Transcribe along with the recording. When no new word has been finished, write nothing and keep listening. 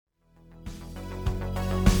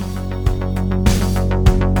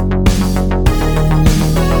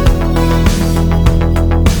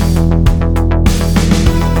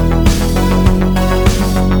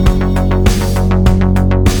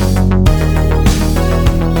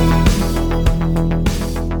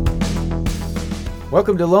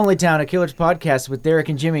Welcome to Lonely Town, a Killers podcast with Derek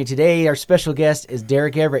and Jimmy. Today, our special guest is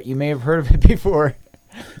Derek Everett. You may have heard of it before.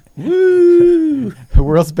 Woo! The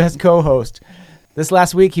world's best co-host. This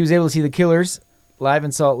last week, he was able to see the Killers live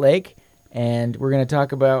in Salt Lake, and he's going to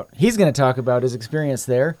talk about his experience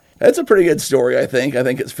there. That's a pretty good story, I think. I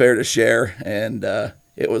think it's fair to share, and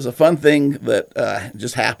it was a fun thing that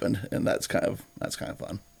just happened, and that's kind of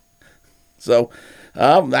fun. So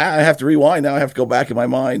I have to rewind now. I have to go back in my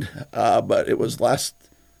mind, but it was last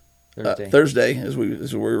Thursday as we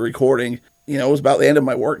were recording. You know, it was about the end of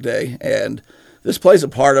my work day, and this plays a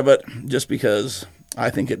part of it just because I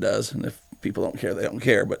think it does. And if people don't care, they don't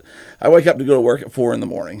care. But I wake up to go to work at 4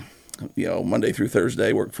 a.m. You know, Monday through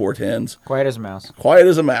Thursday, work 4 10s. Quiet as a mouse. Quiet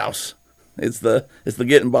as a mouse. It's the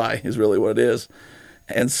getting by is really what it is.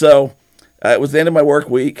 And so it was the end of my work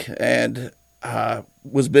week, and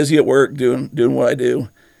was busy at work doing what I do.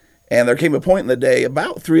 And there came a point in the day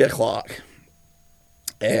about 3 o'clock,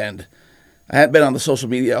 and I hadn't been on the social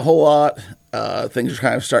media a whole lot. Things are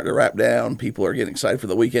kind of starting to wrap down. People are getting excited for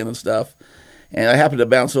the weekend and stuff. And I happened to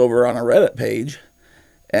bounce over on a Reddit page,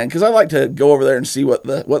 and because I like to go over there and see what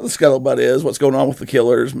the scuttlebutt is, what's going on with the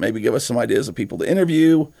Killers, maybe give us some ideas of people to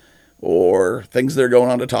interview or things that are going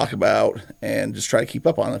on to talk about, and just try to keep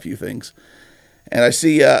up on a few things. And I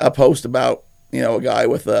see a post about, you know, a guy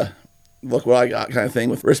with a look what I got kind of thing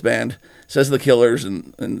with wristband, says the Killers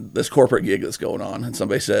and this corporate gig that's going on. And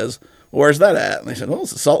somebody says, well, where's that at? And they said, well,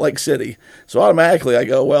 it's Salt Lake City. So automatically I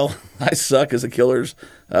go, well, I suck as a Killers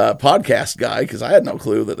podcast guy, because I had no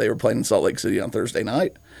clue that they were playing in Salt Lake City on Thursday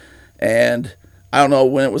night. And I don't know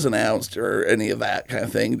when it was announced or any of that kind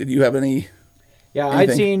of thing. Did you have any? Yeah, anything?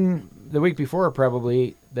 I'd seen the week before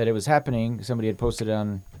probably that it was happening. Somebody had posted it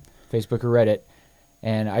on Facebook or Reddit,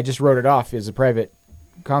 and I just wrote it off as a private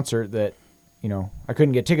concert that, you know, I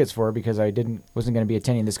couldn't get tickets for because I wasn't going to be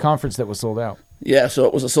attending this conference that was sold out. Yeah, so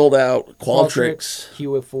it was a sold out Qualtrics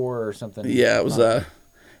Q4 or something. Yeah, it was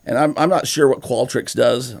and I'm not sure what Qualtrics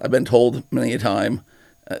does. I've been told many a time.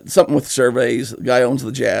 Something with surveys. The guy owns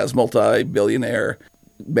the Jazz, multi-billionaire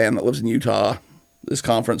band that lives in Utah. This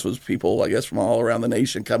conference was people, I guess, from all around the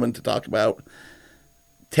nation coming to talk about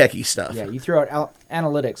techie stuff. Yeah, you throw out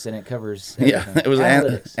analytics and it covers everything. Yeah, it was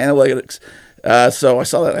analytics. So I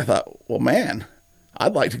saw that and I thought, well, man,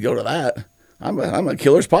 I'd like to go to that. I'm a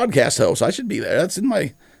Killers podcast host. I should be there. That's in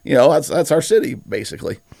my, you know, that's our city,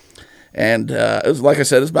 basically. And it was, like I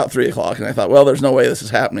said, it's about 3 o'clock. And I thought, well, there's no way this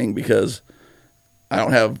is happening because I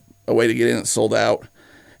don't have a way to get in. It's sold out.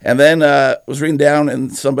 And then was reading down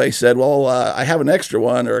and somebody said, well, I have an extra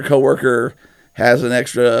one, or a coworker has an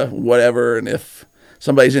extra whatever. And if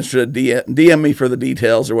somebody's interested, DM me for the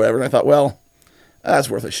details or whatever. And I thought, well, that's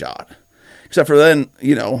worth a shot. Except for then,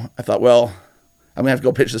 you know, I thought, well, I'm going to have to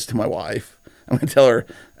go pitch this to my wife. I'm going to tell her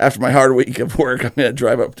after my hard week of work, I'm going to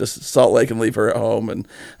drive up to Salt Lake and leave her at home. And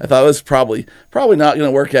I thought it was probably not going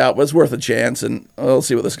to work out, but it's worth a chance. And we'll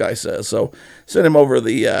see what this guy says. So sent him over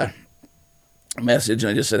the message,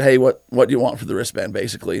 and I just said, hey, what do you want for the wristband,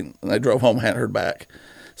 basically? And I drove home, hadn't heard back.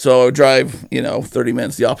 So I would drive, 30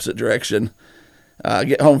 minutes the opposite direction,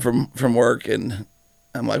 get home from work, and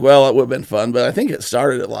I'm like, well, it would have been fun. But I think it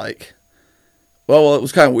started at well, it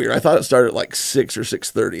was kind of weird. I thought it started at like 6 or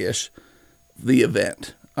 6:30-ish, the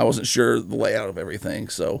event. I wasn't sure the layout of everything.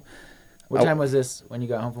 So what time was this when you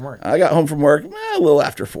got home from work? I got home from work a little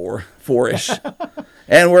after 4-ish.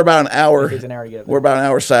 And we're about an hour. It takes an hour to get up there. We're about an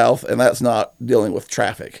hour south, and that's not dealing with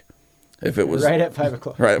traffic. If it was right at 5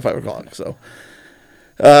 o'clock. Right at 5 o'clock. So,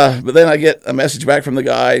 but then I get a message back from the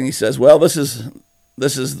guy, and he says, well, this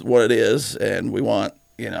is what it is, and we want,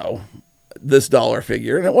 this dollar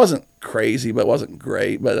figure. And it wasn't crazy, but it wasn't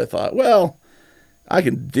great. But I thought, well, I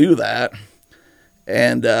can do that.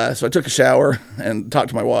 And so I took a shower and talked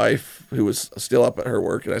to my wife, who was still up at her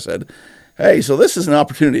work, and I said, hey, so this is an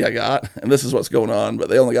opportunity I got, and this is what's going on, but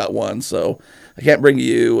they only got one, so I can't bring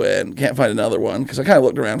you and can't find another one, because I kind of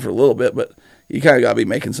looked around for a little bit, but you kind of got to be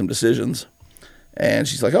making some decisions. And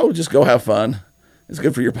she's like, oh, just go have fun. It's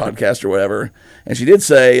good for your podcast or whatever. And she did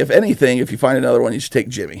say, if anything, if you find another one, you should take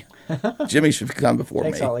Jimmy. Jimmy should come before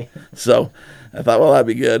Thanks, me. Holly. So I thought, well, that'd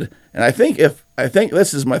be good. And I think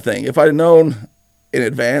this is my thing. If I'd have known in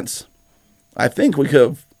advance, I think we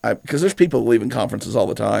could have, because there's people leaving conferences all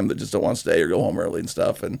the time that just don't want to stay or go home early and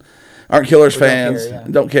stuff, and aren't Killers fans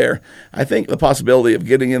and don't care. I think the possibility of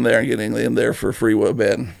getting in there for free would have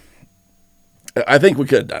been, I think we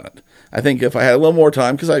could have done it. I think if I had a little more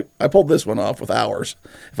time, because I pulled this one off with hours.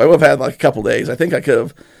 If I would have had like a couple days, I think I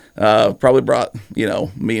could have probably brought,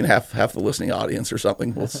 me and half the listening audience or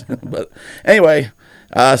something. But anyway,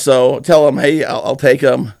 so tell them, hey, I'll take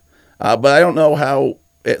them. But I don't know how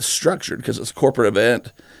it's structured because it's a corporate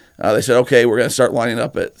event. They said, okay, we're going to start lining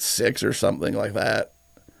up at 6 or something like that.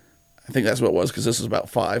 I think that's what it was, because this is about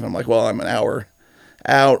 5. I'm like, well, I'm an hour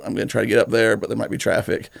out. I'm going to try to get up there, but there might be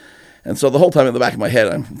traffic. And so the whole time in the back of my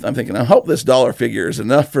head, I'm thinking, I hope this dollar figure is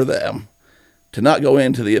enough for them to not go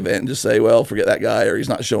into the event and just say, well, forget that guy, or he's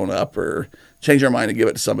not showing up, or change our mind and give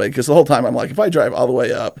it to somebody. Because the whole time I'm like, if I drive all the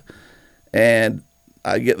way up and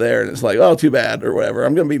I get there and it's like, oh, too bad, or whatever,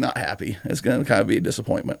 I'm going to be not happy. It's going to kind of be a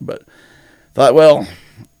disappointment. But thought, well,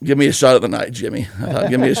 give me a shot at the night, Jimmy.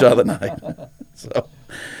 Give me a shot at the night.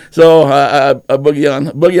 So I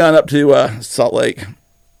boogie on up to Salt Lake.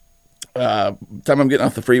 Time I'm getting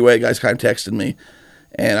off the freeway, guys kind of texted me,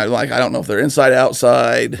 and I'm like, I don't know if they're inside,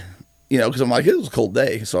 outside, because I'm like, it was a cold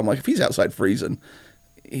day. So I'm like, if he's outside freezing,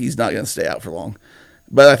 he's not going to stay out for long.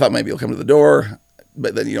 But I thought maybe he'll come to the door,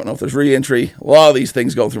 but then you don't know if there's re-entry. A lot of these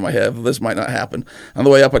things go through my head. This might not happen. On the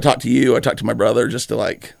way up, I talked to you. I talked to my brother just to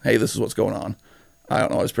like, hey, this is what's going on. I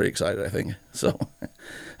don't know. I was pretty excited, I think. So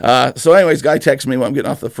anyways, guy texts me when I'm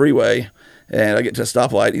getting off the freeway, and I get to a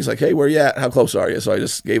stoplight. And he's like, hey, where you at? How close are you? So I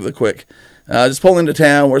just gave the quick, just pull into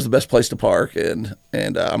town. Where's the best place to park? And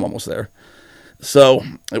I'm almost there. So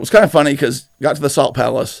it was kind of funny because got to the Salt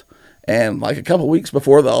Palace, and like a couple weeks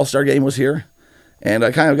before the All-Star game was here, and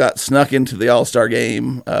I kind of got snuck into the All-Star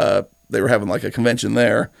game. They were having like a convention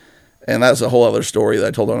there, and that's a whole other story that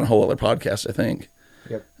I told on a whole other podcast, I think.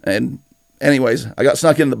 Yep. And anyways, I got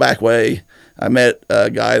snuck in the back way. I met a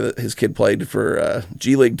guy that his kid played for a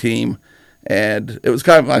G League team, and it was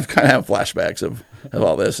I kind of have flashbacks of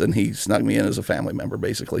all this, and he snuck me in as a family member,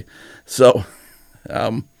 basically. So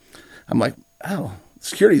I'm like, oh,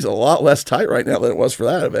 security's a lot less tight right now than it was for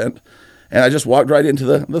that event. And I just walked right into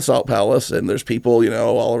the Salt Palace, and there's people,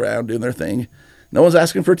 all around doing their thing. No one's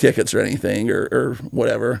asking for tickets or anything or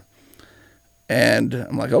whatever. And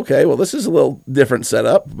I'm like, okay, well, this is a little different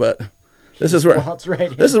setup, but this is where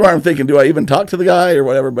I'm thinking, do I even talk to the guy or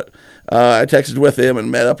whatever? But I texted with him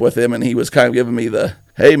and met up with him, and he was kind of giving me the,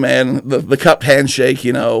 hey, man, the cupped handshake,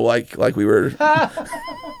 like we were.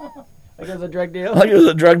 Like it was a drug deal? Like it was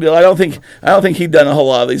a drug deal. I don't think he'd done a whole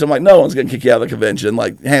lot of these. I'm like, no one's going to kick you out of the convention.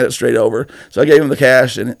 Like, hand it straight over. So I gave him the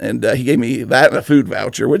cash, and he gave me that and a food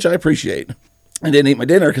voucher, which I appreciate. I didn't eat my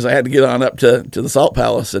dinner because I had to get on up to the Salt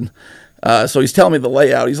Palace. And so he's telling me the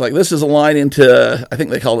layout. He's like, this is a line into, I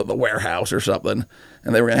think they called it the warehouse or something.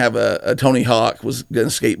 And they were going to have a Tony Hawk was going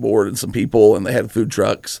to skateboard and some people, and they had food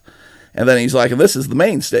trucks. And then he's like, and this is the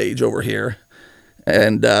main stage over here.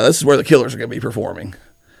 And this is where the Killers are going to be performing.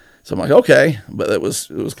 So I'm like, okay, but it was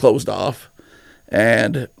closed off,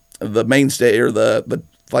 and the mainstay or the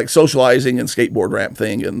like socializing and skateboard ramp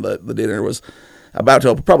thing and the dinner was about to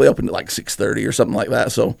open, probably open at like 6:30 or something like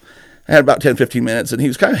that. So I had about 10, 15 minutes, and he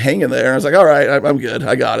was kind of hanging there. And I was like, all right, I'm good.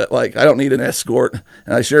 I got it. Like, I don't need an escort,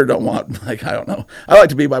 and I sure don't want, like, I don't know. I like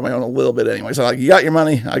to be by my own a little bit anyway. So like, you got your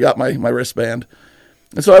money. I got my wristband.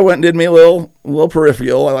 And so I went and did me a little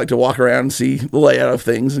peripheral. I like to walk around and see the layout of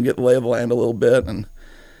things and get the lay of the land a little bit. And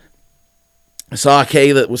I saw a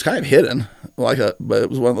K that was kind of hidden, but it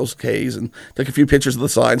was one of those Ks, and took a few pictures of the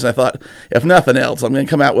signs. And I thought, if nothing else, I'm going to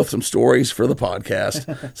come out with some stories for the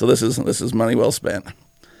podcast. So this is money well spent.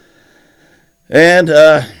 And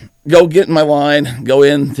go get in my line, go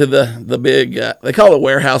into the big, they call it a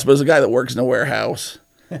warehouse, but it's a guy that works in a warehouse.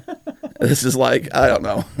 This is like, I don't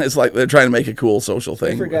know. It's like they're trying to make a cool social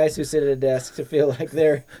thing. For guys who sit at a desk to feel like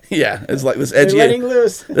they're it's like this edgy, letting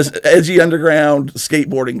loose. This edgy underground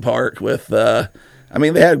skateboarding park with, they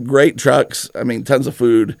had great trucks. Tons of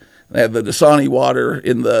food. They had the Dasani water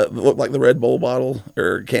in that looked like the Red Bull bottle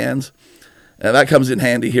or cans. And that comes in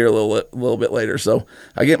handy here a little bit later. So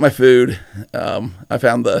I get my food. I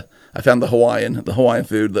found the Hawaiian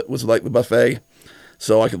food that was like the buffet,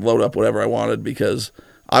 so I could load up whatever I wanted because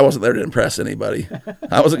I wasn't there to impress anybody.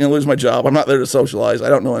 I wasn't going to lose my job. I'm not there to socialize. I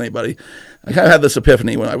don't know anybody. I kind of had this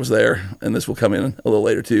epiphany when I was there, and this will come in a little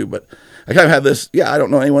later too. But I kind of had this. I don't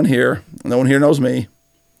know anyone here. No one here knows me.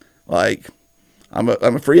 Like, I'm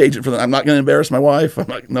a free agent for them. I'm not going to embarrass my wife.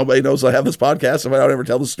 Nobody knows I have this podcast. If I don't ever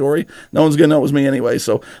tell the story, no one's going to know it was me anyway.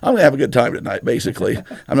 So I'm going to have a good time tonight, basically.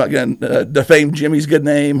 I'm not going to defame Jimmy's good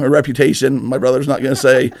name or reputation. My brother's not going to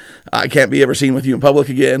say, I can't be ever seen with you in public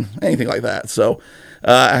again, anything like that. So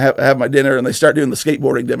I have my dinner, and they start doing the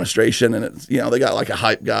skateboarding demonstration. And it's, they got like a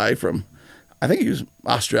hype guy from, I think he was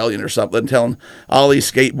Australian or something, telling all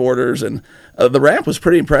these skateboarders. And the ramp was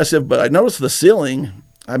pretty impressive, but I noticed the ceiling,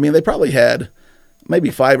 they probably had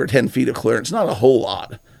maybe 5 or 10 feet of clearance, not a whole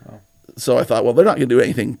lot. Oh. So I thought, well, they're not going to do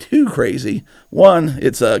anything too crazy. One,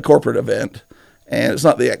 it's a corporate event, and it's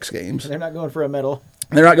not the X Games. They're not going for a medal.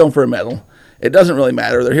 They're not going for a medal. it doesn't really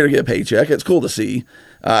matter. They're here to get a paycheck. It's cool to see.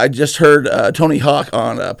 I just heard Tony Hawk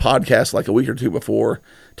on a podcast like a week or two before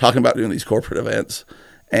talking about doing these corporate events,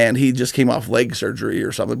 and he just came off leg surgery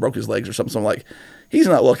or something, broke his legs or something. So I'm like, he's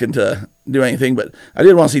not looking to do anything, but I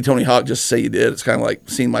did want to see Tony Hawk just say he did. It's kind of like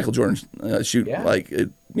seeing Michael Jordan shoot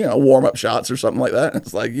warm-up shots or something like that.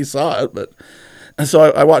 It's like you saw it, but and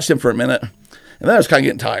so I watched him for a minute, and then I was kind of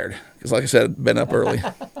getting tired because, like I said, I'd been up early,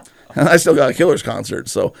 and I still got a Killers concert.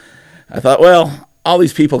 So I thought, well, all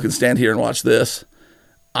these people can stand here and watch this.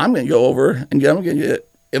 I'm going to go over and I'm going to get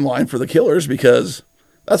in line for the Killers because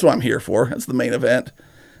that's what I'm here for. That's the main event.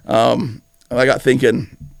 And I got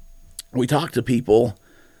thinking, we talk to people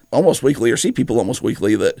almost weekly or see people almost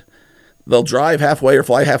weekly that they'll drive halfway or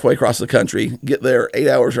fly halfway across the country, get there 8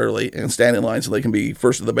 hours early and stand in line so they can be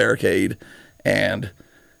first of the barricade. And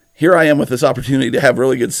here I am with this opportunity to have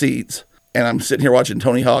really good seats. And I'm sitting here watching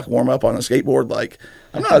Tony Hawk warm up on a skateboard. Like,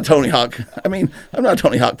 I'm not a Tony Hawk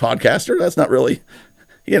podcaster. That's not really,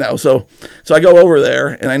 so I go over there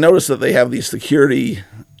and I notice that they have these security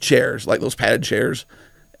chairs, like those padded chairs.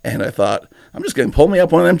 And I thought, I'm just going to pull me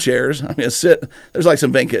up one of them chairs. I'm going to sit. There's like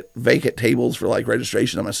some vacant tables for like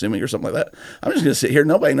registration, I'm assuming, or something like that. I'm just going to sit here.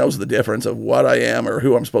 Nobody knows the difference of what I am or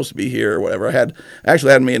who I'm supposed to be here or whatever. I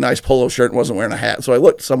actually had me a nice polo shirt and wasn't wearing a hat, so I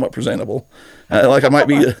looked somewhat presentable. Like I might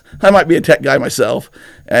be a tech guy myself.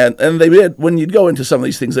 And they did, when you'd go into some of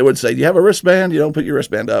these things, they would say, do you have a wristband? You don't put your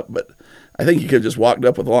wristband up. But I think you could have just walked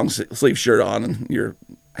up with a long sleeve shirt on and your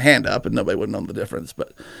hand up and nobody would know the difference.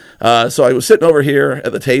 But so I was sitting over here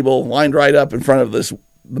at the table, lined right up in front of the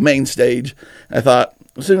main stage. I thought,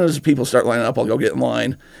 as soon as people start lining up, I'll go get in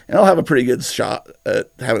line and I'll have a pretty good shot at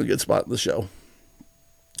having a good spot at the show.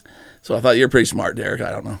 So I thought, you're pretty smart, Derek. I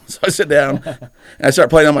don't know. So I sit down and I start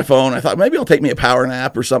playing on my phone. I thought maybe I'll take me a power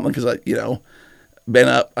nap or something because been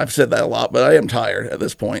up. I've said that a lot, but I am tired at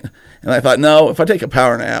this point. And I thought, no, if I take a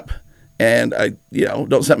power nap and I,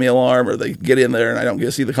 don't set me an alarm or they get in there and I don't get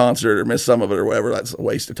to see the concert or miss some of it or whatever, that's a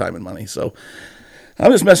waste of time and money. So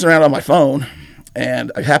I'm just messing around on my phone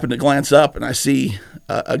and I happen to glance up and I see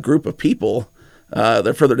a group of people.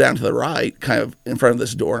 They're further down to the right, kind of in front of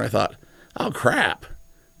this door. And I thought, oh, crap.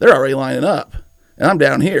 They're already lining up and I'm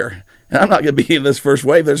down here. And I'm not going to be in this first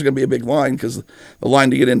wave. There's going to be a big line because the line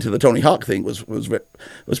to get into the Tony Hawk thing was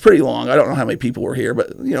pretty long. I don't know how many people were here,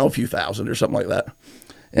 but, a few thousand or something like that.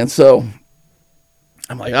 And so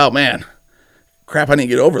I'm like, oh, man, crap, I need to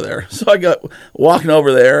get over there. So I got walking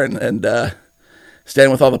over there and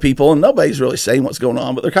standing with all the people, and nobody's really saying what's going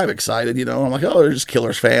on, but they're kind of excited, I'm like, oh, they're just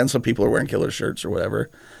Killers fans. Some people are wearing Killers shirts or whatever.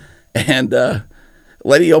 And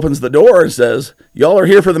lady opens the door and says, y'all are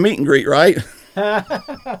here for the meet and greet, right?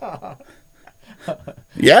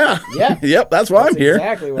 Yeah. Yep, that's why I'm here.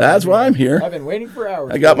 Exactly that's why I'm here. I've been waiting for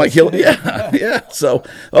hours. I got my kill. Yeah. So,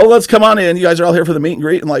 let's come on in. You guys are all here for the meet and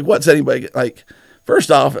greet. And like, what's anybody like? First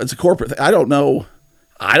off, it's a corporate thing. I don't know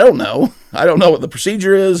what the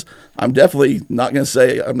procedure is. I'm definitely not going to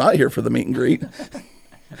say I'm not here for the meet and greet.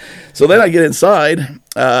 So then I get inside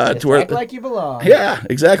to where act like you belong. Yeah,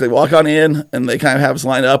 exactly. Walk on in, and they kind of have us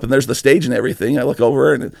line up, and there's the stage and everything. I look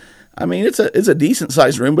over, and it's a decent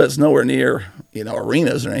sized room, but it's nowhere near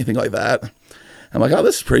arenas or anything like that. I'm like, oh,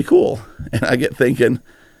 this is pretty cool. And I get thinking,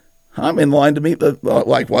 I'm in line to meet what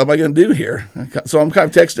am I going to do here? So I'm kind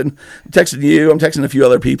of texting you. I'm texting a few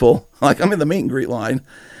other people. Like, I'm in the meet and greet line,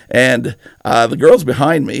 and the girls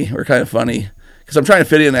behind me were kind of funny because I'm trying to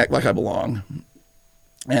fit in and act like I belong.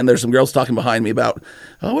 And there's some girls talking behind me about,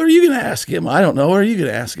 oh, what are you going to ask him? I don't know. What are you going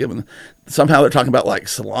to ask him? And somehow they're talking about like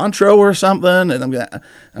cilantro or something. And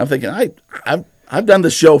I'm thinking, I've done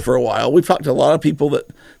this show for a while. We've talked to a lot of people that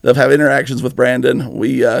have had interactions with Brandon.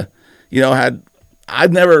 We, I've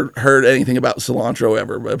never heard anything about cilantro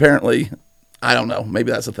ever, but apparently, I don't know.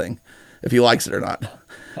 Maybe that's a thing, if he likes it or not.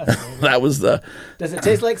 That was the. Does it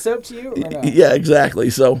taste like soap to you or not? Yeah,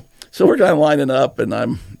 exactly. So we're kind of lining up, and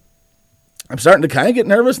I'm starting to kind of get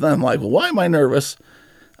nervous, and I'm like, well, why am I nervous?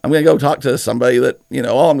 I'm going to go talk to somebody that,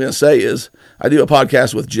 all I'm going to say is I do a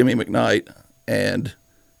podcast with Jimmy McKnight, and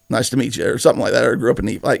nice to meet you, or something like that, or grew up in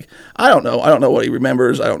Eve. Like, I don't know. I don't know what he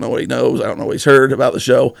remembers. I don't know what he knows. I don't know what he's heard about the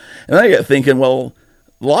show. And then I get thinking, well,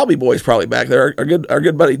 the Lobby Boy's probably back there. Our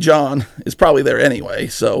good buddy John is probably there anyway.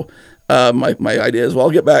 So my idea is, well,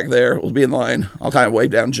 I'll get back there. We'll be in line. I'll kind of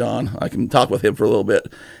wave down John. I can talk with him for a little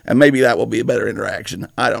bit, and maybe that will be a better interaction.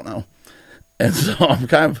 I don't know. And so I'm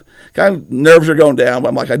kind of nerves are going down, but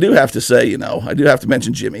I'm like, I do have to say, I do have to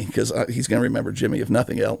mention Jimmy because he's going to remember Jimmy if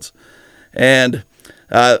nothing else. And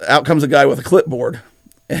out comes a guy with a clipboard,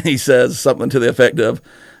 and he says something to the effect of,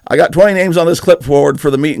 I got 20 names on this clipboard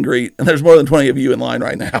for the meet and greet, and there's more than 20 of you in line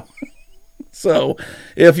right now. So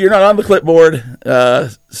if you're not on the clipboard,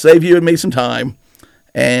 save you and me some time,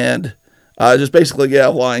 and just basically get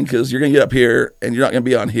out of line, because you're going to get up here and you're not going to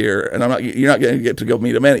be on here, and you're not going to get to go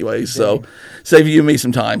meet him anyway. So save you and me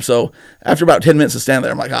some time. So after about 10 minutes of standing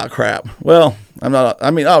there, I'm like, oh crap. Well,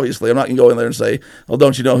 obviously I'm not going to go in there and say, well,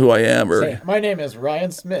 don't you know who I am? Or Say, my name is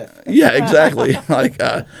Ryan Smith. yeah, exactly.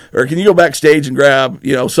 Or can you go backstage and grab,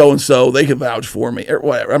 so-and-so, they can vouch for me or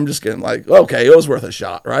whatever. I'm just getting like, okay, it was worth a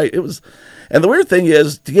shot, right? It was. And the weird thing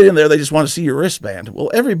is, to get in there, they just want to see your wristband.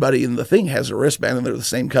 Well, everybody in the thing has a wristband, and they're the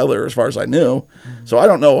same color as far as I knew. Mm-hmm. So I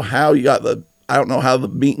don't know how I don't know how the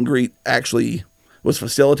meet and greet actually was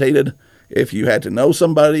facilitated. If you had to know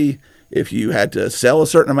somebody, if you had to sell a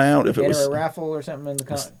certain amount, if it was a raffle or something in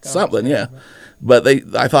the something, yeah. But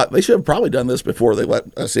I thought they should have probably done this before they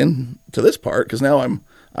let us in to this part, because now I'm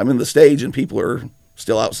in the stage and people are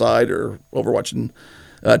still outside or over watching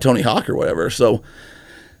Tony Hawk or whatever. So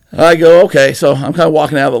I go, okay, so I'm kind of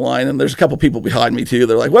walking out of the line, and there's a couple people behind me, too.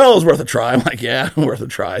 They're like, well, it was worth a try. I'm like, yeah, worth a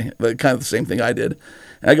try. But kind of the same thing I did.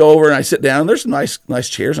 And I go over and I sit down, and there's some nice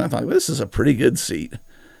chairs, and I thought, this is a pretty good seat.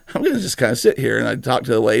 I'm going to just kind of sit here. And I talk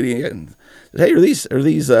to the lady and said, hey, are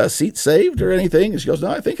these seats saved or anything? And she goes,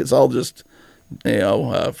 no, I think it's all just,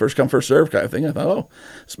 first come, first serve kind of thing. I thought, oh,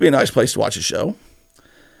 this would be a nice place to watch a show.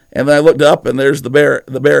 And then I looked up, and there's the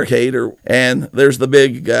barricade, and there's the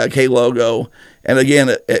big K logo. And again,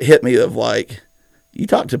 it hit me of like, you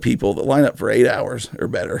talk to people that line up for 8 hours or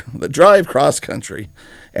better, that drive cross country,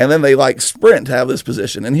 and then they like sprint to have this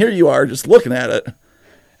position. And here you are just looking at it,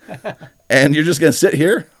 and you're just going to sit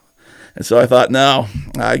here. And so I thought, no,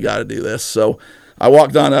 I got to do this. So I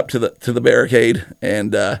walked on up to the barricade,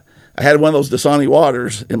 and I had one of those Dasani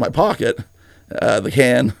waters in my pocket, the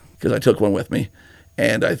can, because I took one with me.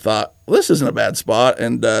 And I thought, well, this isn't a bad spot.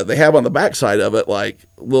 And they have on the backside of it like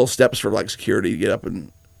little steps for like security to get up,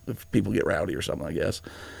 and if people get rowdy or something, I guess.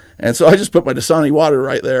 And so I just put my Dasani water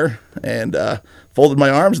right there and folded my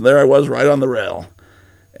arms, and there I was right on the rail.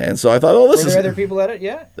 And so I thought, oh, Were there other people at it?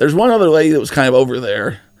 Yeah. There's one other lady that was kind of over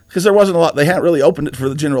there, because there wasn't a lot. They hadn't really opened it for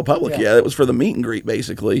the general public yet. It was for the meet and greet,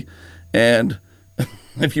 basically. And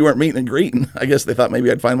if you weren't meeting and greeting, I guess they thought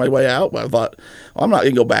maybe I'd find my way out. But I thought, well, I'm not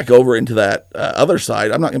going to go back over into that other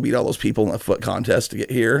side. I'm not going to beat all those people in a foot contest to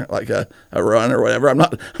get here, like a run or whatever. I'm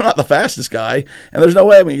not the fastest guy, and there's no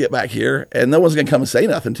way I'm going to get back here. And no one's going to come and say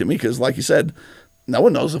nothing to me, because, like you said, no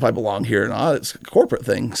one knows if I belong here or not. It's a corporate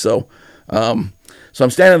thing. So I'm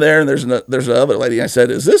standing there, and there's another lady. And I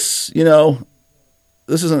said, is this,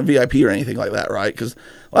 this isn't a VIP or anything like that, right? Because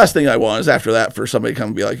last thing I want is after that for somebody to come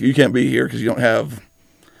and be like, you can't be here because you don't have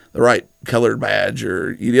the right colored badge,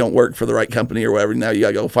 or you don't work for the right company or whatever. Now you got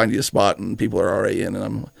to go find you a spot, and people are already in, and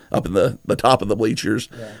I'm up in the top of the bleachers,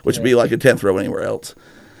 which would be like a 10th row anywhere else.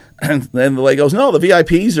 And then the lady goes, no, the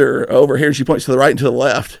VIPs are over here. She points to the right and to the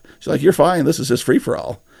left. She's like, you're fine. This is just free for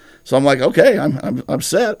all. So I'm like, okay, I'm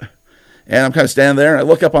set. And I'm kind of standing there, and I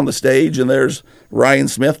look up on the stage, and there's Ryan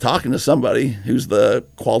Smith talking to somebody who's the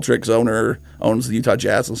Qualtrics owner, owns the Utah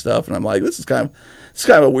Jazz and stuff. And I'm like, it's kind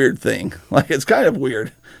of a weird thing. Like, it's kind of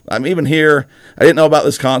weird. I'm even here. I didn't know about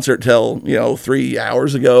this concert till, 3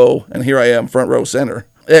 hours ago, and here I am, front row center.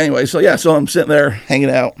 Anyway, so I'm sitting there hanging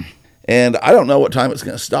out, and I don't know what time it's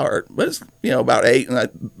going to start, but it's, about 8,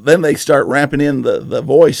 and then they start ramping in the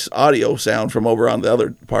voice audio sound from over on the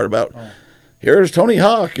other part about, here's Tony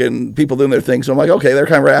Hawk, and people doing their thing. So I'm like, okay, they're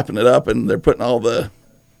kind of wrapping it up, and they're putting all the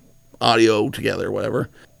audio together or whatever.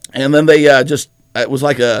 And then they it was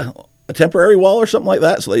like a temporary wall or something like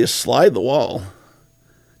that, so they just slide the wall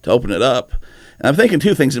to open it up. And I'm thinking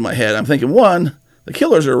two things in my head. I'm thinking, one, the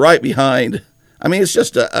Killers are right behind. I mean, it's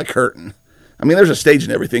just a curtain. I mean, there's a stage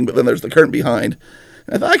and everything, but then there's the curtain behind.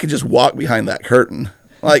 And I thought I could just walk behind that curtain.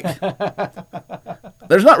 Like,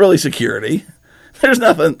 there's not really security. There's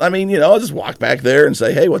nothing. I mean, I'll just walk back there and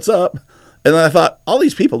say, hey, what's up? And then I thought, all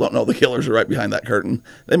these people don't know the Killers are right behind that curtain.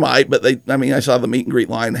 They might, but I saw the meet and greet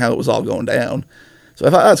line, how it was all going down. So I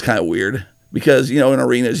thought that's kind of weird, because, in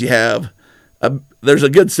arenas you have there's a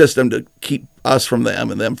good system to keep us from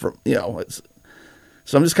them and them from,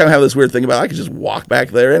 so I'm just kind of having this weird thing about I could just walk back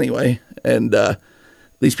there anyway. And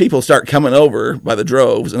these people start coming over by the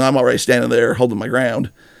droves, and I'm already standing there holding my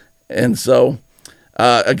ground. And so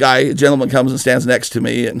a gentleman comes and stands next to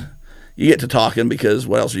me, and you get to talking, because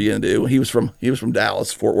what else are you going to do? He was from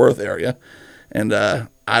Dallas, Fort Worth area. And I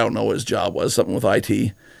don't know what his job was, something with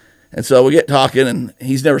IT. And so we get talking, and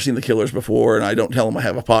he's never seen the Killers before, and I don't tell him I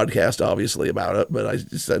have a podcast, obviously, about it, but I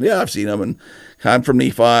just said, yeah, I've seen them, and I'm from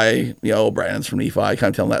Nephi, Brandon's from Nephi, kind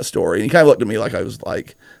of telling that story. And he kind of looked at me like I was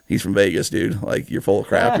like, he's from Vegas, dude. Like, you're full of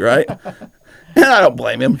crap, right? And I don't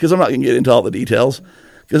blame him, because I'm not going to get into all the details,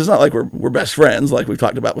 Because it's not like we're best friends like we've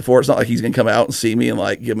talked about before. It's not like he's going to come out and see me and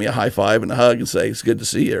like give me a high five and a hug and say it's good to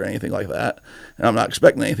see you or anything like that. And I'm not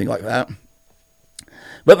expecting anything like that.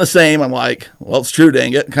 But in the same, I'm like, well, it's true,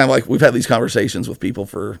 dang it. Kind of like we've had these conversations with people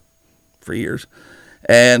for years.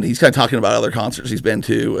 And he's kind of talking about other concerts he's been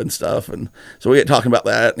to and stuff. And so we get talking about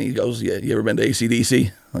that. And he goes, yeah, you ever been to AC/DC?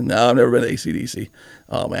 Like, no, I've never been to AC/DC.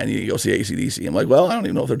 Oh, man, you need to go see AC/DC. I'm like, well, I don't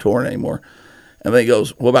even know if they're touring anymore. And then he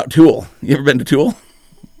goes, what about Tool? You ever been to Tool?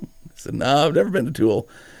 I said, no, I've never been to Tool.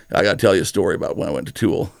 I got to tell you a story about when I went to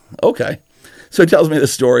Tool. Okay. So he tells me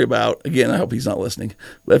this story about, again, I hope he's not listening.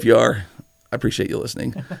 But if you are, I appreciate you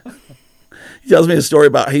listening. He tells me a story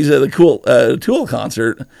about he's at a Tool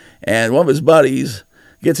concert, and one of his buddies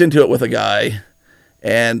gets into it with a guy,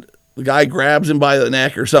 and the guy grabs him by the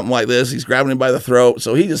neck or something like this. He's grabbing him by the throat.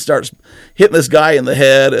 So he just starts hitting this guy in the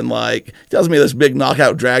head and like tells me this big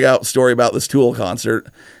knockout, drag out story about this Tool concert.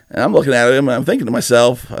 And I'm looking at him and I'm thinking to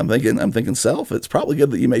myself, I'm thinking, self, it's probably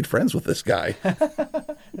good that you made friends with this guy.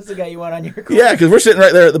 This is the guy you want on your court. Yeah, because we're sitting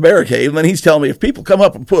right there at the barricade, and then he's telling me if people come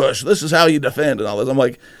up and push, this is how you defend and all this. I'm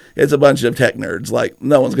like, it's a bunch of tech nerds. Like,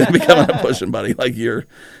 no one's going to be coming up pushing, buddy. Like, this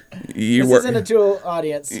isn't a Tool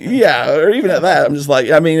audience. Yeah, or even at that, I'm just like,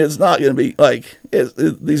 I mean, it's not going to be like,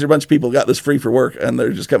 these are a bunch of people who got this free for work, and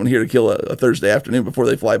they're just coming here to kill a Thursday afternoon before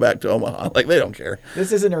they fly back to Omaha. Like, they don't care.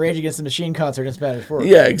 This isn't a Rage Against the Machine concert in Spanish Fork.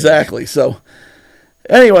 Yeah, exactly. So,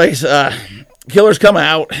 anyways, Killers come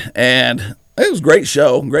out, and it was a great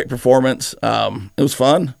show, great performance. It was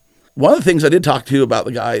fun. One of the things I did talk to about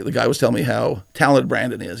the guy was telling me how talented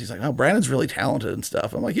Brandon is. He's like, oh, Brandon's really talented and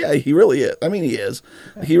stuff. I'm like, yeah, he really is. I mean, he is.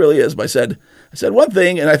 He really is. But I said one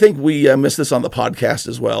thing, and I think we missed this on the podcast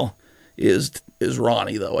as well, is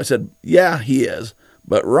Ronnie, though. I said, yeah, he is.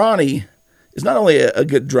 But Ronnie is not only a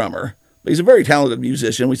good drummer, but he's a very talented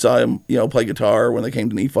musician. We saw him, play guitar when they came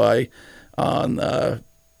to Nephi on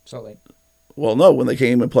Salt Lake. Well, no, when they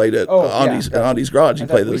came and played at Andy's garage, he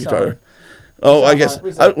played the guitar. Oh, I guess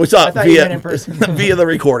we saw it via the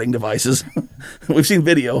recording devices. We've seen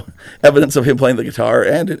video evidence of him playing the guitar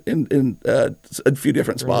and in a few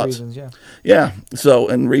different spots. Reasons, yeah. So,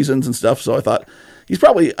 and reasons and stuff. So I thought he's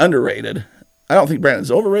probably underrated. I don't think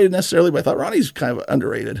Brandon's overrated necessarily, but I thought Ronnie's kind of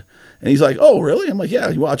underrated. And he's like, oh, really? I'm like, yeah,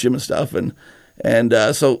 you watch him and stuff. And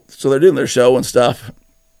so they're doing their show and stuff.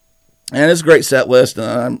 And it's a great set list.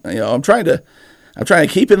 And I'm trying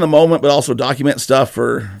to keep in the moment, but also document stuff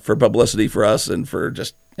for publicity for us and for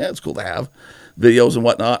just, it's cool to have videos and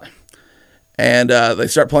whatnot. And they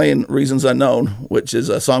start playing Reasons Unknown, which is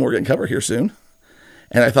a song we're going to cover here soon.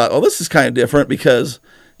 And I thought, this is kind of different because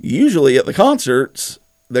usually at the concerts,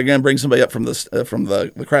 they're going to bring somebody up from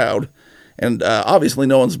the crowd. And obviously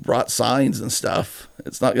no one's brought signs and stuff.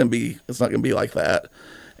 It's not going to be like that.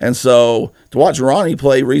 And so to watch Ronnie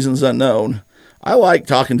play Reasons Unknown, I like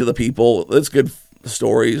talking to the people. It's good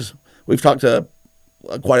stories. We've talked to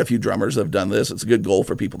quite a few drummers that have done this. It's a good goal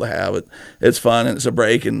for people to have. It's fun, and it's a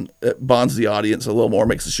break, and it bonds the audience a little more,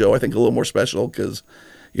 makes the show, I think, a little more special because,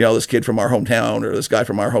 this kid from our hometown or this guy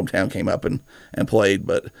from our hometown came up and played.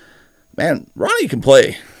 But, man, Ronnie can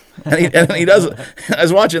play. And he does. I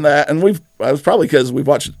was watching that, and I was probably because we've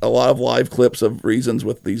watched a lot of live clips of Reasons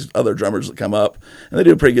with these other drummers that come up, and they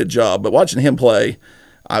do a pretty good job. But watching him play,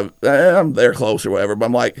 I'm there close or whatever, but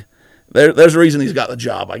I'm like, there's a reason he's got the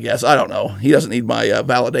job, I guess. I don't know. He doesn't need my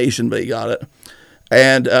validation, but he got it.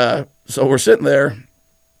 And so we're sitting there,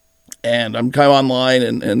 and I'm kind of online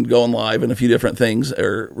and going live and a few different things,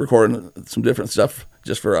 or recording some different stuff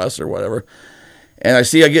just for us or whatever. And I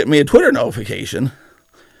get me a Twitter notification,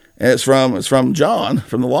 and it's from John,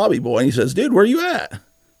 from the Lobby Boy, and he says, dude, where you at?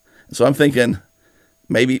 And so I'm thinking,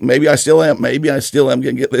 maybe I still am going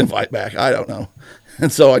to get the invite back. I don't know.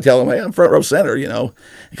 And so I tell him, hey, I'm front row center,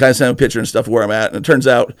 I kind of send him a picture and stuff of where I'm at. And it turns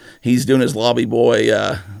out he's doing his Lobby Boy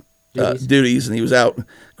duties, and he was out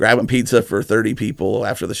grabbing pizza for 30 people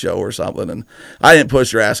after the show or something. And I didn't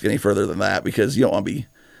push or ask any further than that because you don't want to be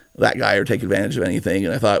that guy or take advantage of anything.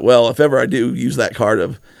 And I thought, well, if ever I do use that card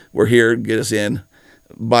of we're here, get us in,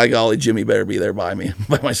 by golly, Jimmy better be there by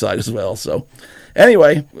my side as well. So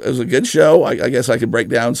anyway, it was a good show. I guess I could break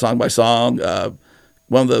down song by song.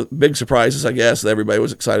 One of the big surprises, I guess, that everybody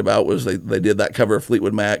was excited about was they did that cover of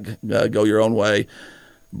Fleetwood Mac, Go Your Own Way.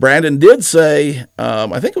 Brandon did say,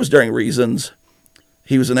 I think it was during Reasons,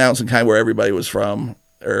 he was announcing kind of where everybody was from,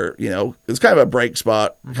 or, it's kind of a break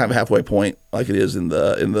spot, kind of a halfway point, like it is in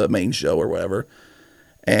the main show or whatever.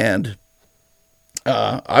 And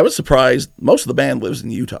I was surprised. Most of the band lives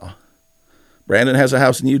in Utah. Brandon has a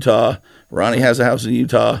house in Utah. Ronnie has a house in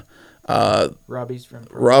Utah.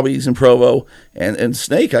 Robbie's in Provo, and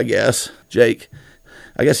Snake, I guess, Jake,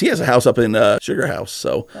 I guess he has a house up in Sugar House.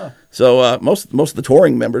 So most of the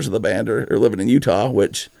touring members of the band are living in Utah,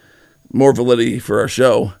 which more validity for our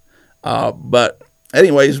show. But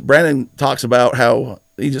anyways, Brandon talks about how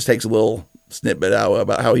he just takes a little snippet out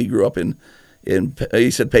about how he grew up in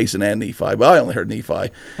he said Payson and Nephi, but I only heard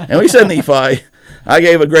Nephi. And when he said Nephi, I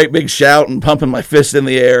gave a great big shout and pumping my fist in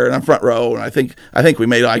the air, and I'm front row, and I think we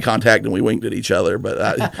made eye contact and we winked at each other,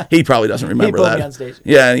 but he probably doesn't remember He pulled that. me on stage.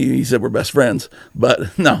 Yeah, and he said we're best friends,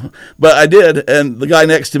 but no, but I did, and the guy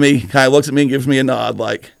next to me kind of looks at me and gives me a nod,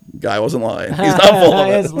 like guy wasn't lying. He's not full of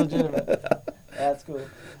It's it. legitimate. That's cool.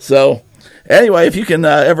 So. Anyway, if you can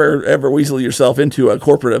ever weasel yourself into a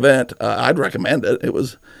corporate event, I'd recommend it. It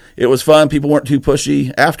was fun. People weren't too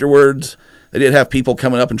pushy. Afterwards, they did have people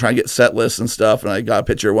coming up and trying to get set lists and stuff. And I got a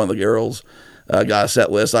picture of one of the girls, got a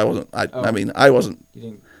set list. I didn't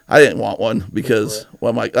want one because,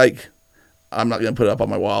 well, I'm not going to put it up on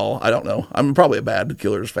my wall. I don't know. I'm probably a bad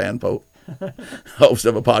Killers fan host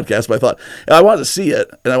of a podcast, but I thought I wanted to see it,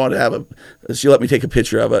 and I wanted to she let me take a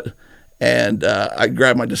picture of it. And I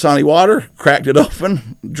grabbed my Dasani water, cracked it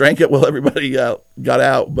open, drank it while everybody got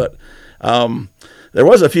out. But there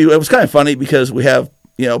was a few. It was kind of funny because we have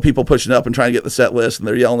people pushing up and trying to get the set list, and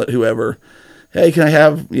they're yelling at whoever, "Hey, can I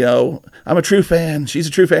have I'm a true fan. She's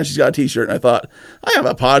a true fan. She's got a T-shirt." And I thought, I have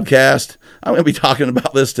a podcast. I'm going to be talking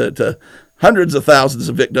about this to hundreds of thousands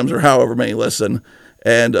of victims or however many listen.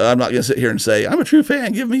 And I'm not going to sit here and say, I'm a true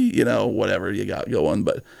fan. Give me whatever you got going.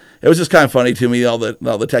 But it was just kind of funny to me, all the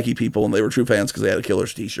techie people, and they were true fans because they had a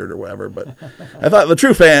Killers T-shirt or whatever. But I thought the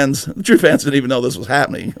true fans didn't even know this was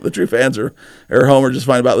happening. The true fans are home or just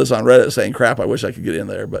finding about this on Reddit saying, crap, I wish I could get in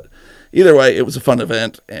there. But either way, it was a fun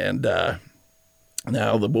event, and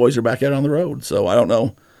now the boys are back out on the road. So I don't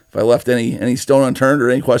know if I left any stone unturned or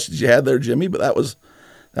any questions you had there, Jimmy, but that was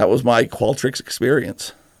my Qualtrics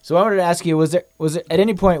experience. So I wanted to ask you, was it at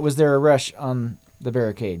any point was there a rush on the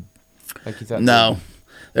barricade, like you thought? No.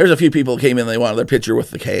 There's a few people came in, they wanted their picture with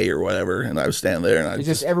the K or whatever, and I was standing there, and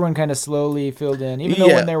just everyone kind of slowly filled in, even though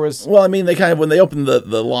when there was. Well, I mean, they kind of when they opened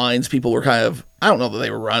the lines, people were kind of, I don't know that they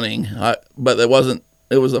were running, but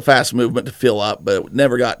it was a fast movement to fill up, but it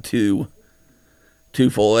never got too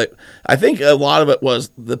full. I think a lot of it was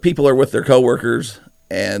the people are with their coworkers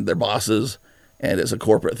and their bosses, and it's a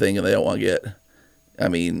corporate thing, and they don't want to get. I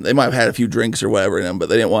mean, they might have had a few drinks or whatever in them, but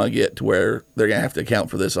they didn't want to get to where they're going to have to account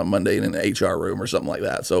for this on Monday in an HR room or something like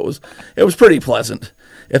that. So it was pretty pleasant.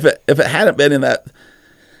 If it hadn't been in that,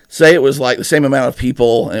 say it was like the same amount of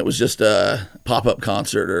people and it was just a pop-up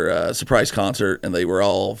concert or a surprise concert and they were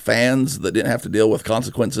all fans that didn't have to deal with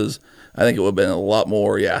consequences, I think it would have been a lot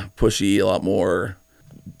more, pushy, a lot more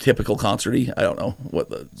typical concert-y. I don't know what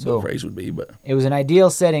the phrase would be, but it was an ideal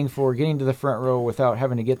setting for getting to the front row without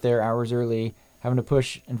having to get there hours early, having to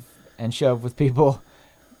push and shove with people.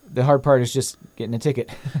 The hard part is just getting a ticket.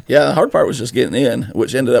 Yeah, the hard part was just getting in,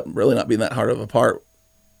 which ended up really not being that hard of a part.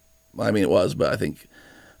 I mean, it was, but I think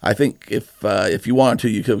if you wanted to,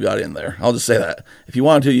 you could have got in there. I'll just say that. If you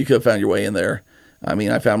wanted to, you could have found your way in there. I mean,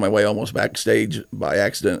 I found my way almost backstage by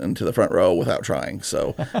accident into the front row without trying.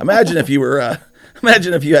 So imagine if you were,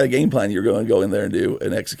 imagine if you had a game plan you were going to go in there and do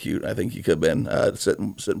and execute. I think you could have been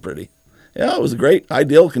sitting pretty. Yeah, it was a great,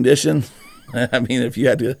 ideal condition. I mean, if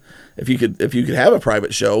you could have a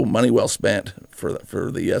private show, money well spent for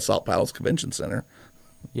the Salt Palace Convention Center.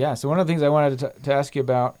 Yeah. So one of the things I wanted to ask you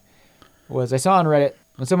about was I saw on Reddit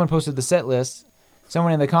when someone posted the set list,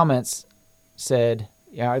 someone in the comments said,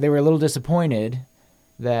 they were a little disappointed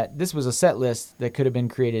that this was a set list that could have been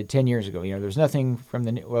created 10 years ago. There's nothing from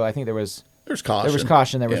I think there's caution. There was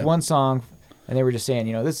caution. There was one song, and they were just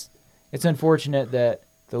saying, it's unfortunate that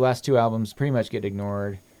the last two albums pretty much get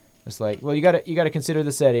ignored. It's like, well, you got to consider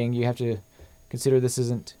the setting. You have to consider this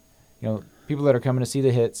isn't, people that are coming to see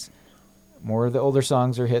the hits. More of the older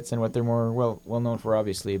songs are hits and what they're more well known for,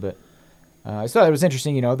 obviously. But I just thought it was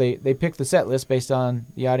interesting. They picked the set list based on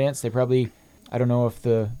the audience. They probably, I don't know if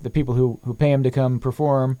the people who pay them to come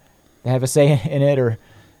perform, they have a say in it, or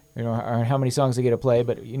or how many songs they get to play.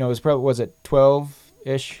 But it was probably, was it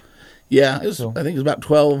 12-ish? Yeah, I think it was about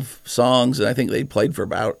 12 songs, and I think they played for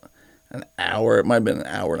about an hour. It might have been an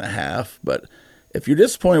hour and a half, but if you're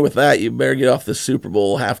disappointed with that, you better get off the Super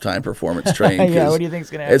Bowl halftime performance train. Yeah, what do you think's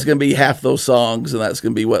going to happen? It's going to be half those songs, and that's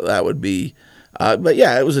going to be what that would be. But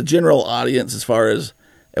yeah, it was a general audience as far as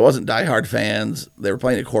it wasn't diehard fans. They were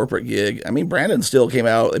playing a corporate gig. I mean, Brandon still came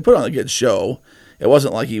out. They put on a good show. It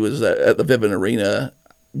wasn't like he was at the Vivint Arena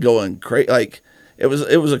going crazy. Like it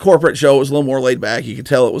was a corporate show. It was a little more laid back. You could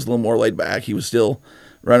tell it was a little more laid back. He was still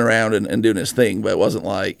running around and doing his thing, but it wasn't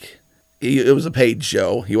like it was a paid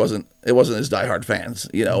show. It wasn't his diehard fans,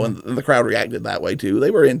 and the crowd reacted that way too.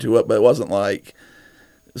 They were into it, but it wasn't like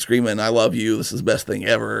screaming, "I love you, this is the best thing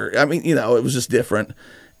ever." I mean, it was just different.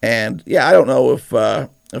 And yeah, I don't know if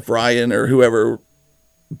Ryan or whoever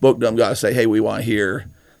booked them got to say, "Hey, we want to hear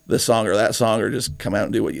this song or that song," or just come out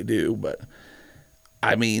and do what you do. But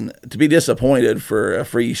I mean, to be disappointed for a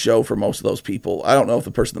free show for most of those people, I don't know if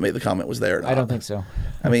the person that made the comment was there or not. I don't think so.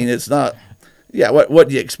 I mean, it's not. Yeah, what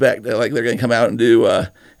do you expect? Like they're going to come out and do,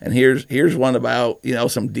 and here's one about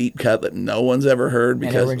some deep cut that no one's ever heard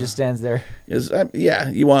because and everyone just stands there.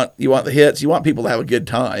 You want the hits, you want people to have a good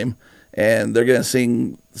time, and they're going to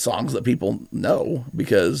sing songs that people know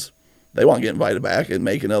because they want to get invited back and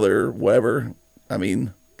make another whatever. I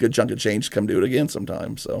mean, good chunk of change to come do it again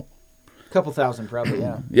sometime. So. Couple thousand, probably,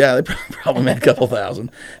 yeah. Yeah, they probably made a couple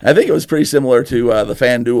thousand. I think it was pretty similar to the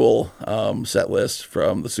FanDuel set list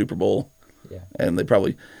from the Super Bowl. Yeah. And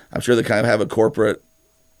I'm sure they kind of have a corporate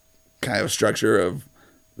kind of structure of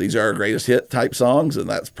these are our greatest hit type songs, and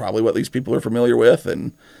that's probably what these people are familiar with.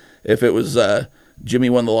 And if it was Jimmy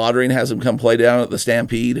won the lottery and has them come play down at the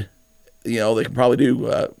Stampede, they can probably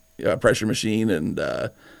do Pressure Machine and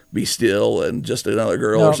Be Still and Just Another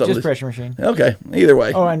Girl or something. Just Pressure Machine. Okay, either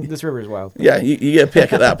way. Oh, and This River is Wild. Yeah, you get a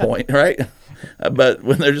pick at that point, right? But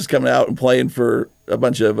when they're just coming out and playing for a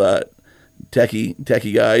bunch of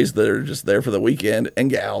techie guys that are just there for the weekend and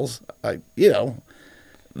gals,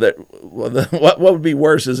 what would be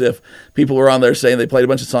worse is if people were on there saying they played a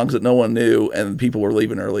bunch of songs that no one knew and people were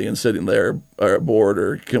leaving early and sitting there or bored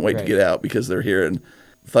or couldn't wait to get out because they're hearing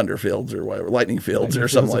Thunder Fields or whatever, Lightning Fields or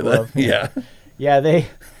something like that. Yeah. Yeah, they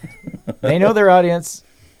know their audience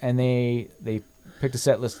and they picked a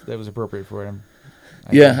set list that was appropriate for them.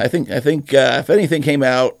 I think if anything came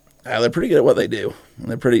out, they're pretty good at what they do.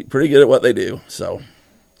 They're pretty good at what they do. So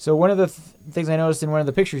one of the things I noticed in one of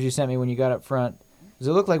the pictures you sent me when you got up front is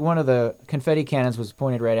it looked like one of the confetti cannons was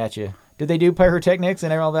pointed right at you. Did they do pyrotechnics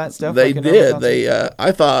and all that stuff? They did.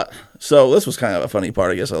 I thought so. This was kind of a funny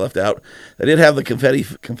part. I guess I left out. They did have the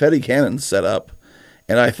confetti cannons set up,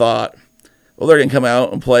 and I thought, well, they're gonna come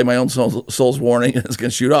out and play My Own Soul's Warning, and it's gonna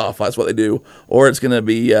shoot off. That's what they do, or it's gonna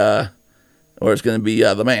be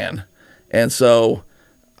The Man, and so.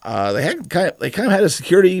 They kind of had a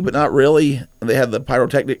security, but not really. They had the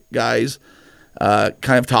pyrotechnic guys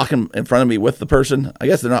kind of talking in front of me with the person. I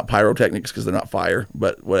guess they're not pyrotechnics because they're not fire,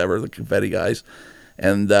 but whatever, the confetti guys.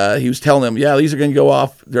 And he was telling them, yeah, these are going to go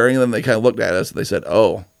off during them. They kind of looked at us and they said,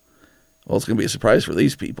 oh, well, it's going to be a surprise for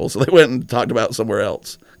these people. So they went and talked about it somewhere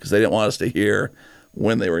else because they didn't want us to hear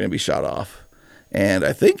when they were going to be shot off. And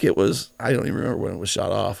I think it was, I don't even remember when it was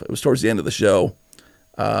shot off. It was towards the end of the show.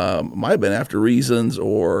 Might have been After Reasons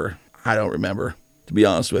or I don't remember, to be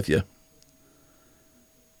honest with you.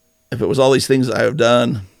 If it was All These Things I Have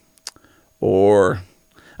Done or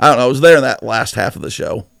I don't know, I was there in that last half of the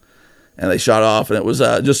show and they shot off and it was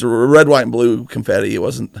just a red, white, and blue confetti. It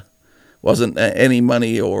wasn't any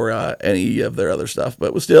money or any of their other stuff, but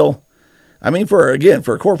it was still, I mean, for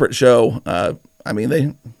a corporate show, I mean,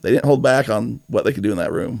 they didn't hold back on what they could do in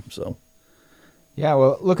that room, so. Yeah,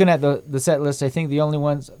 well, looking at the set list, I think the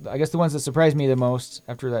ones that surprised me the most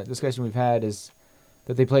after that discussion we've had is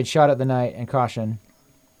that they played Shot at the Night and Caution.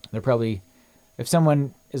 They're probably, if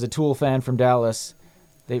someone is a Tool fan from Dallas,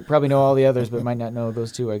 they probably know all the others, but might not know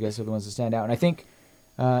those two, I guess, are the ones that stand out. And I think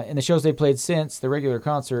in the shows they played since, the regular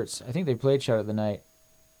concerts, I think they played Shot at the Night.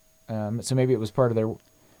 So maybe it was part of their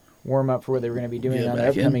warm-up for what they were going to be doing on their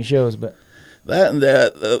upcoming shows. But that and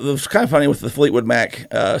it was kind of funny with the Fleetwood Mac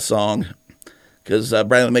song, because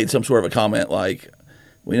Brandon made some sort of a comment like,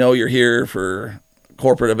 we know you're here for a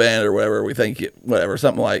corporate event or whatever. We think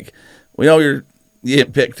something like, we know you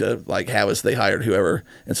didn't pick to like have us. They hired whoever.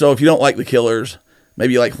 And so if you don't like the Killers,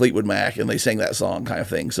 maybe you like Fleetwood Mac, and they sing that song kind of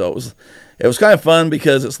thing. So it was kind of fun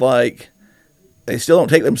because it's like they still don't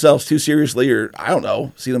take themselves too seriously, or I don't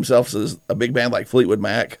know, see themselves as a big band like Fleetwood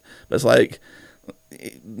Mac. But it's like,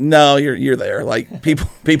 no, you're there. Like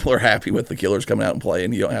people are happy with the Killers coming out and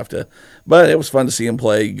playing. You don't have to. But it was fun to see him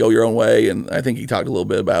play Go Your Own Way, and I think he talked a little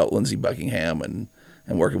bit about Lindsey Buckingham and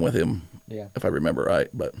working with him, if I remember right.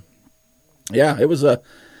 But yeah, it was a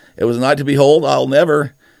night to behold. I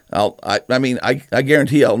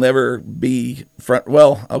guarantee I'll never be front.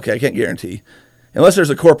 Well, okay, I can't guarantee. Unless there's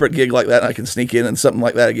a corporate gig like that and I can sneak in and something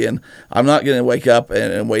like that again, I'm not going to wake up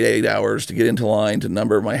and wait 8 hours to get into line, to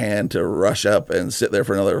number my hand, to rush up and sit there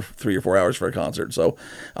for another 3 or 4 hours for a concert. So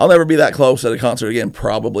I'll never be that close at a concert again,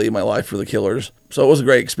 probably in my life, for the Killers. So it was a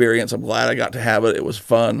great experience. I'm glad I got to have it. It was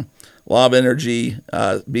fun. A lot of energy.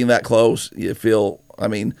 Being that close, you feel, I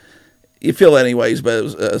mean, you feel it anyways, but it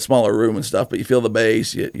was a smaller room and stuff, but you feel the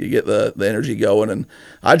bass, you get the energy going. And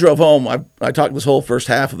I drove home. I talked this whole first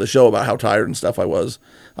half of the show about how tired and stuff I was.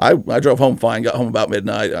 I drove home fine, got home about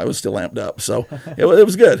midnight. I was still amped up. So it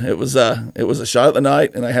was good. It was a shot at the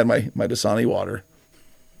night, and I had my Dasani water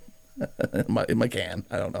in my can.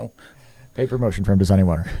 I don't know. Paid promotion from Dasani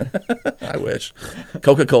Water. I wish.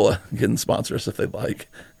 Coca-Cola can sponsor us if they'd like.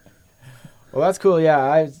 Well, that's cool.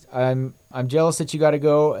 Yeah, I'm jealous that you got to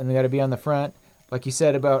go and they got to be on the front. Like you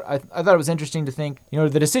said about, I thought it was interesting to think,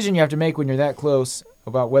 the decision you have to make when you're that close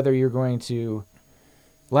about whether you're going to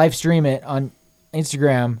live stream it on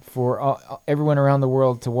Instagram for everyone around the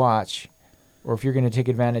world to watch, or if you're going to take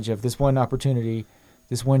advantage of this one opportunity,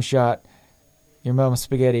 this one shot, your mom's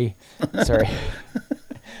spaghetti, sorry,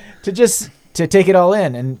 to take it all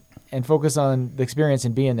in and focus on the experience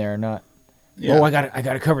and being there, and not, I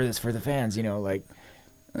got to cover this for the fans, like.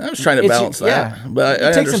 I was trying to balance that. Yeah, but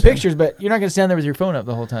I take some pictures, but you're not going to stand there with your phone up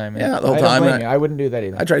the whole time. Yeah, the whole time. I wouldn't do that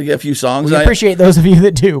either. I try to get a few songs. We appreciate those of you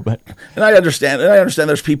that do, but I understand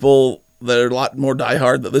there's people that are a lot more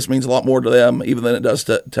diehard, that this means a lot more to them even than it does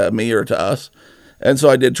to me or to us. And so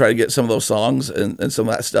I did try to get some of those songs and some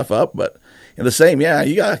of that stuff up. But in the same, you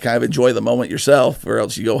got to kind of enjoy the moment yourself, or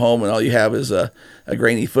else you go home and all you have is a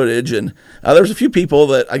grainy footage. And there's a few people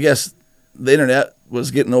that I guess the internet was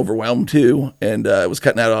getting overwhelmed too, and it was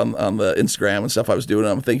cutting out on the Instagram and stuff I was doing.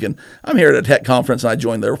 I'm thinking, I'm here at a tech conference and I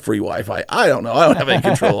joined their free Wi-Fi. I don't know. I don't have any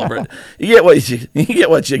control over it. You get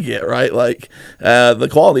what you get, right? Like the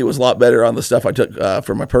quality was a lot better on the stuff I took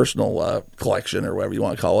from my personal collection, or whatever you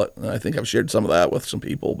want to call it. And I think I've shared some of that with some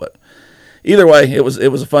people, but either way, it was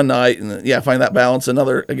a fun night, and find that balance.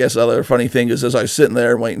 Another funny thing is, as I was sitting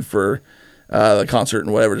there waiting for the concert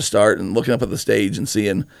and whatever to start, and looking up at the stage and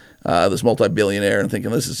seeing this multi-billionaire and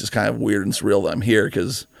thinking, this is just kind of weird and surreal that I'm here,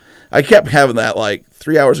 because I kept having that, like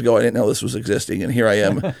 3 hours ago, I didn't know this was existing, and here I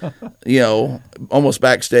am, almost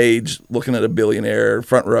backstage looking at a billionaire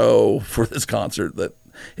front row for this concert that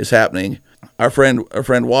is happening. Our friend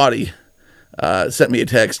Waddy sent me a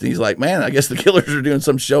text, and he's like, man, I guess the Killers are doing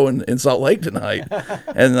some show in Salt Lake tonight.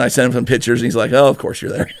 And then I sent him some pictures, and he's like, oh, of course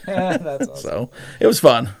you're there. That's awesome. So it was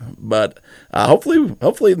fun. But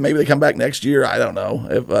hopefully maybe they come back next year. I don't know.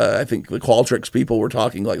 If I think the Qualtrics people were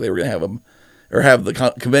talking like they were going to have them, or have the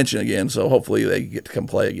convention again. So hopefully they get to come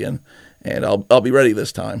play again, and I'll be ready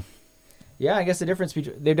this time. Yeah, I guess the difference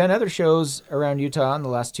between, they've done other shows around Utah in the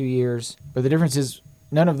last 2 years, but the difference is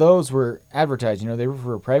none of those were advertised. They were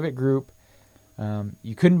for a private group.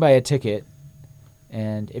 You couldn't buy a ticket,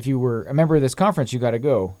 and if you were a member of this conference, you got to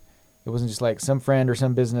go. It wasn't just like some friend or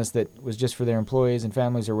some business that was just for their employees and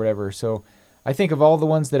families or whatever. So I think of all the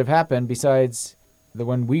ones that have happened, besides the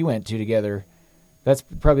one we went to together, that's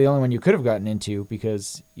probably the only one you could have gotten into,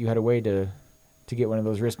 because you had a way to get one of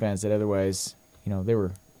those wristbands that otherwise,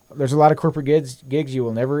 there's a lot of corporate gigs you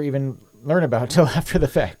will never even learn about till after the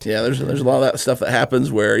fact. Yeah, there's a lot of that stuff that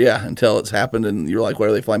happens where, until it's happened, and you're like, what,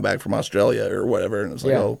 are they flying back from Australia or whatever? And it's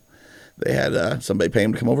like, they had somebody pay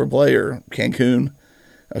them to come over and play, or Cancun.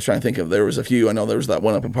 I was trying to think of, there was a few. I know there was that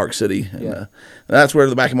one up in Park City. And that's where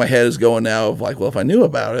the back of my head is going now, of like, well, if I knew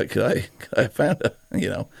about it, could I found it?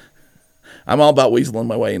 I'm all about weaseling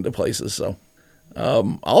my way into places. So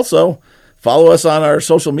also follow us on our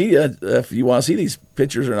social media if you want to see these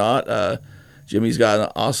pictures or not. Jimmy's got an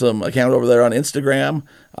awesome account over there on Instagram.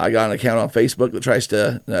 I got an account on Facebook that tries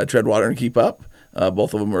to tread water and keep up.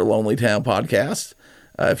 Both of them are Lonely Town Podcast.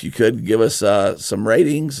 If you could give us some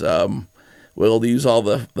ratings, we'll use all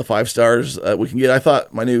the 5 stars we can get. I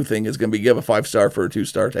thought my new thing is going to be give a 5-star for a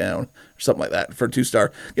 2-star town, or something like that. For a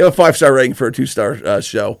 2-star, give a 5-star rating for a 2-star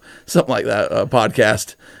show, something like that.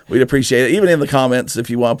 Podcast, we'd appreciate it. Even in the comments, if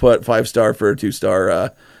you want to put 5-star for a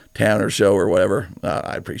 2-star town or show or whatever,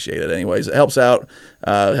 I appreciate it. Anyways, it helps out.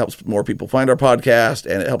 It helps more people find our podcast,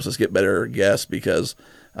 and it helps us get better guests, because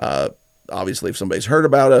obviously if somebody's heard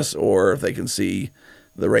about us, or if they can see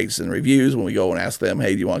the rates and reviews when we go and ask them,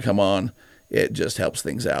 hey, do you want to come on? It just helps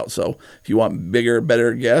things out. So if you want bigger,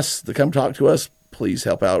 better guests to come talk to us, please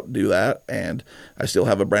help out, do that. And I still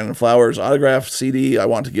have a Brandon Flowers autographed CD I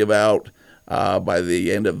want to give out by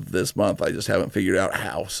the end of this month. I just haven't figured out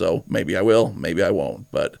how. So maybe I will, maybe I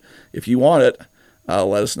won't. But if you want it,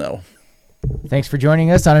 let us know. Thanks for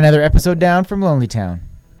joining us on another episode down from Lonely Town.